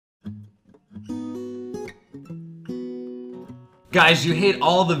Guys, you hate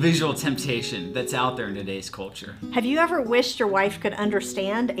all the visual temptation that's out there in today's culture. Have you ever wished your wife could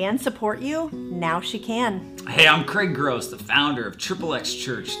understand and support you? Now she can. Hey, I'm Craig Gross, the founder of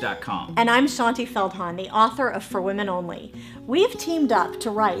XXXchurch.com. And I'm Shanti Feldhahn, the author of For Women Only. We've teamed up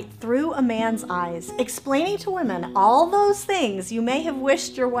to write Through a Man's Eyes, explaining to women all those things you may have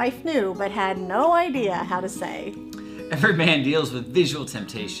wished your wife knew but had no idea how to say. Every man deals with visual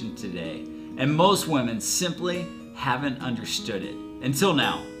temptation today, and most women simply haven't understood it. Until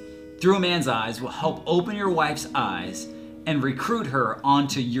now, Through a Man's Eyes will help open your wife's eyes and recruit her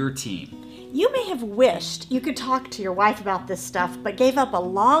onto your team. You may have wished you could talk to your wife about this stuff, but gave up a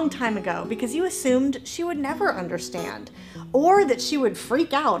long time ago because you assumed she would never understand, or that she would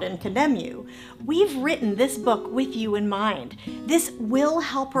freak out and condemn you. We've written this book with you in mind. This will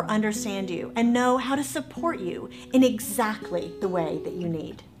help her understand you and know how to support you in exactly the way that you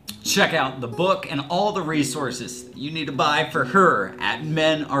need. Check out the book and all the resources you need to buy for her at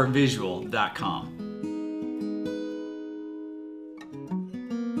menarevisual.com.